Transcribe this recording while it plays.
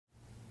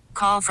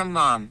call from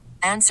mom.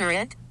 Answer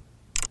it.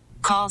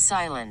 Call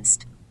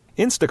silenced.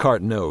 Instacart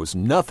knows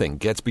nothing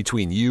gets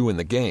between you and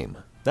the game.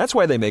 That's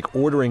why they make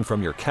ordering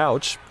from your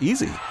couch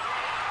easy.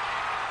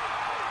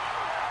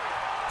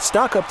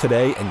 Stock up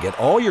today and get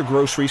all your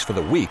groceries for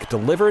the week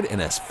delivered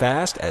in as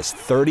fast as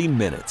 30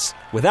 minutes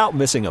without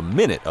missing a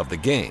minute of the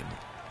game.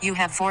 You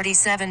have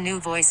 47 new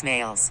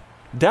voicemails.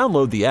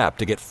 Download the app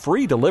to get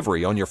free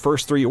delivery on your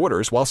first 3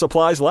 orders while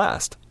supplies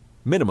last.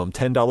 Minimum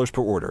 $10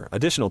 per order.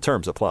 Additional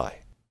terms apply.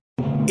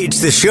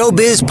 It's the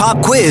Showbiz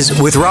Pop Quiz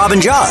with Rob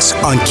and Joss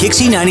on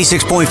Kixie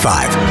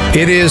 96.5.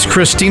 It is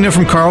Christina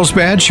from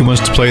Carlsbad. She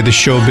wants to play the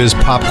Showbiz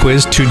Pop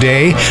Quiz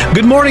today.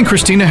 Good morning,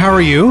 Christina. How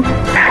are you?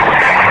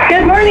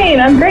 Good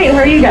morning. I'm great. How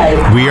are you guys?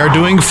 We are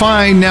doing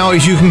fine. Now,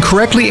 if you can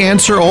correctly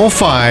answer all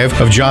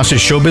 5 of Joss's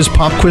Showbiz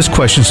Pop Quiz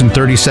questions in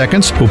 30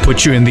 seconds, we'll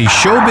put you in the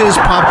Showbiz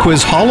Pop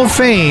Quiz Hall of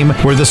Fame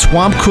where the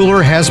swamp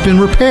cooler has been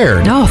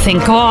repaired. Oh,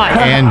 thank God.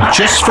 And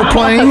just for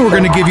playing, we're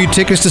going to give you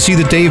tickets to see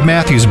the Dave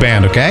Matthews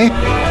Band, okay?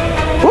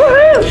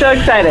 Woohoo! So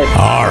excited.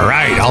 All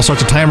right. I'll start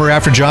the timer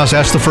after Joss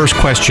asks the first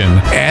question.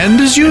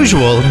 And as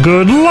usual,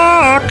 good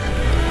luck.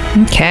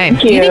 Okay.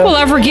 Do you think we'll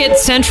ever get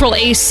central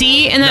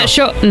AC in that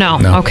show? No.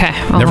 Okay.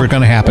 Oh, never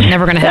going to happen.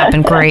 Never going to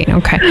happen. Great.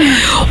 Okay.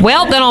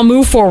 Well, then I'll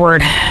move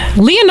forward.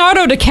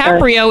 Leonardo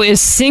DiCaprio is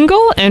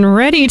single and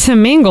ready to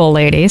mingle,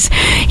 ladies.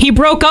 He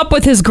broke up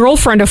with his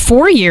girlfriend of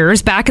 4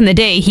 years back in the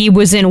day. He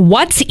was in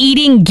What's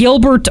Eating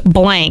Gilbert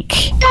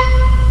Blank?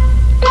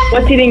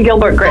 What's Eating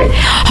Gilbert Grape?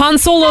 Han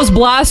Solo's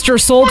blaster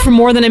sold for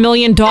more than $1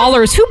 million.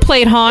 Who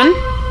played Han?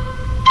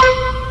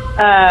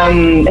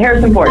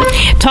 Harrison Ford.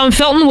 Tom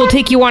Felton will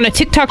take you on a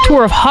TikTok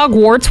tour of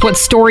Hogwarts. What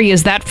story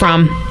is that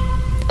from?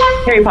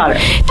 Harry Potter.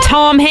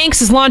 Tom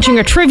Hanks is launching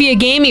a trivia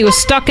game. He was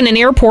stuck in an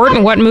airport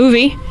in what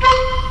movie?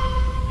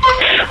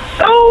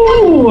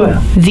 Oh!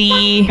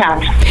 The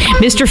Cash.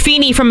 Mr.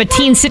 Feeney from a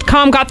teen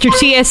sitcom got through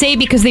TSA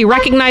because they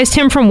recognized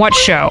him from what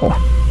show?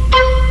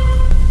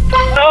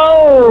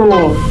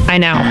 Oh! I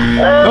know. I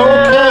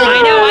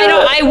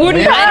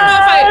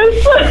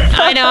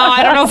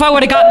don't know if I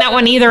would have gotten that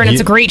one either, and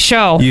it's a great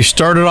show. You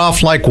started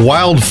off like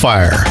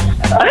wildfire.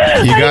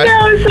 I know,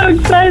 I'm so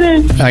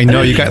excited. I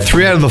know, you got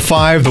 3 out of the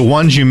 5, the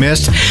ones you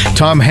missed.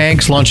 Tom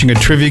Hanks launching a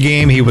trivia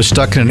game. He was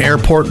stuck in an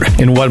airport.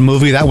 In what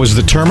movie? That was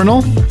The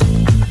Terminal.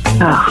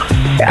 Oh,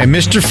 yeah. And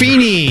Mr.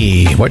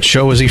 Feeney, what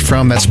show was he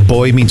from? That's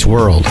Boy Meets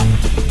World.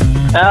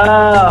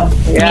 Oh,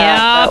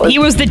 yeah. He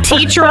was the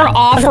teacher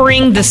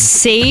offering the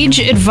sage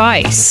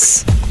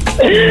advice.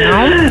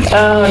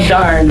 Oh,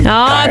 darn.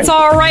 Oh, it's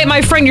all right,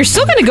 my friend. You're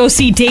still going to go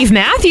see Dave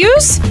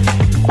Matthews.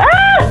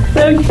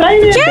 So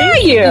excited. Yeah,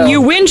 Thank you.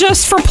 You win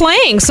just for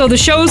playing. So the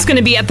show's going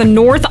to be at the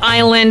North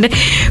Island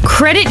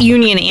Credit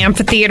Union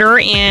Amphitheater,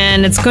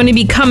 and it's going to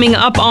be coming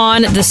up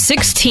on the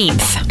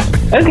 16th.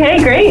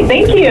 Okay, great.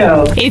 Thank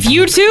you. If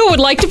you, too, would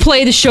like to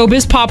play the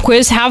Showbiz Pop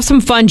Quiz, have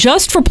some fun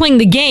just for playing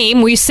the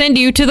game, we send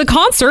you to the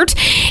concert,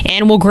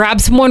 and we'll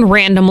grab someone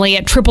randomly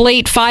at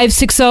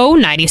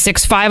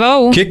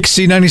 888-560-9650.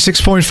 Kixie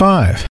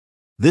 96.5.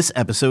 This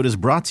episode is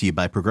brought to you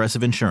by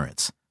Progressive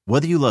Insurance.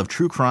 Whether you love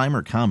true crime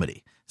or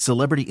comedy,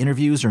 celebrity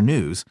interviews or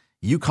news,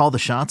 you call the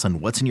shots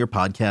on what's in your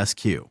podcast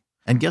queue.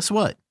 And guess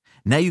what?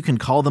 Now you can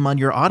call them on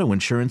your auto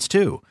insurance,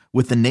 too,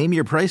 with the Name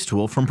Your Price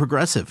tool from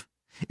Progressive.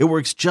 It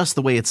works just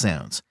the way it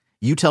sounds.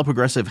 You tell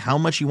Progressive how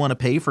much you want to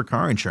pay for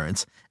car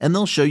insurance, and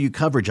they'll show you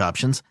coverage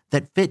options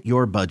that fit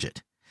your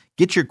budget.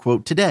 Get your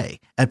quote today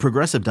at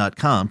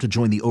Progressive.com to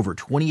join the over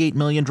 28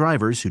 million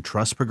drivers who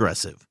trust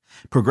Progressive.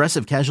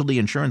 Progressive Casualty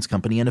Insurance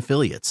Company and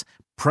Affiliates.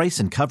 Price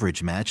and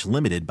coverage match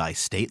limited by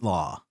state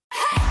law.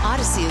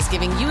 Odyssey is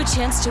giving you a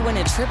chance to win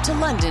a trip to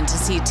London to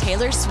see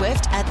Taylor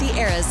Swift at the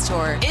Eras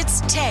Tour.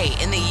 It's Tay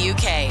in the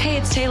UK. Hey,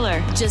 it's Taylor.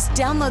 Just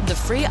download the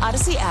free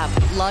Odyssey app,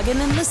 log in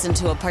and listen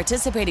to a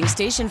participating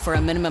station for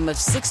a minimum of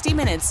 60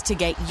 minutes to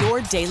get your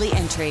daily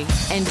entry.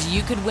 And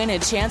you could win a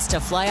chance to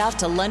fly off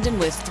to London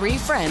with 3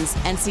 friends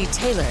and see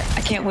Taylor.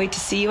 I can't wait to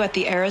see you at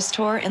the Eras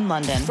Tour in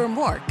London. For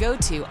more, go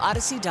to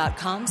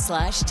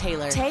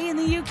odyssey.com/Taylor. Tay in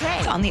the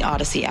UK. On the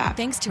Odyssey app.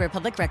 Thanks to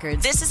Republic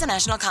Records. This is a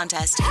national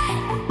contest.